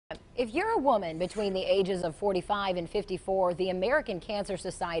If you're a woman between the ages of 45 and 54, the American Cancer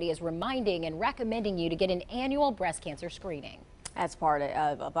Society is reminding and recommending you to get an annual breast cancer screening. That's part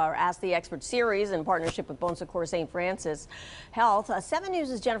of our Ask the Expert series in partnership with Bon Secours St. Francis Health. 7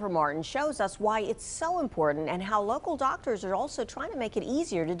 News' Jennifer Martin shows us why it's so important and how local doctors are also trying to make it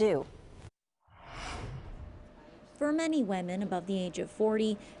easier to do. For many women above the age of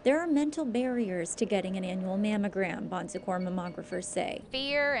 40, there are mental barriers to getting an annual mammogram, Bon Secours mammographers say.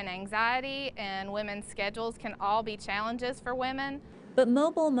 Fear and anxiety and women's schedules can all be challenges for women. But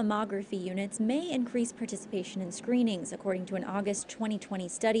mobile mammography units may increase participation in screenings, according to an August 2020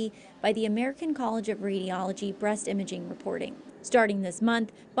 study by the American College of Radiology Breast Imaging Reporting. Starting this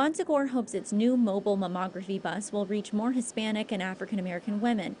month, Bon Secours hopes its new mobile mammography bus will reach more Hispanic and African American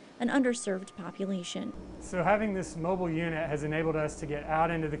women, an underserved population. So having this mobile unit has enabled us to get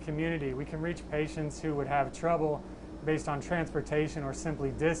out into the community. We can reach patients who would have trouble based on transportation or simply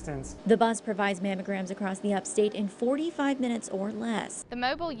distance. The bus provides mammograms across the upstate in 45 minutes or less. The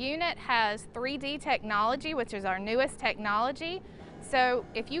mobile unit has 3D technology, which is our newest technology. So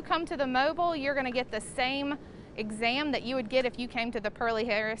if you come to the mobile, you're going to get the same exam that you would get if you came to the Pearlie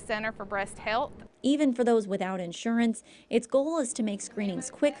Harris Center for Breast Health. Even for those without insurance, its goal is to make screenings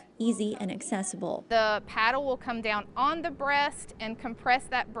quick, easy, and accessible. The paddle will come down on the breast and compress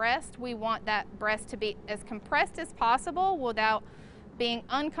that breast. We want that breast to be as compressed as possible without being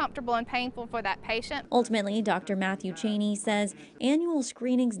uncomfortable and painful for that patient. Ultimately, Dr. Matthew Cheney says annual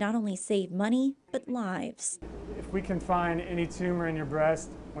screenings not only save money, but lives. If we can find any tumor in your breast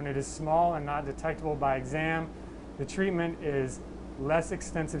when it is small and not detectable by exam, the treatment is less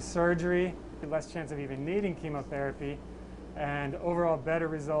extensive surgery, less chance of even needing chemotherapy, and overall better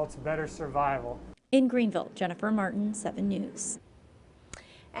results, better survival. In Greenville, Jennifer Martin, 7 News.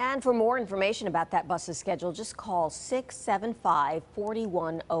 And for more information about that bus's schedule, just call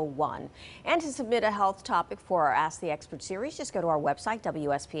 675-4101. And to submit a health topic for our Ask the Expert series, just go to our website,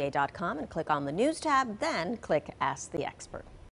 WSPA.com, and click on the News tab, then click Ask the Expert.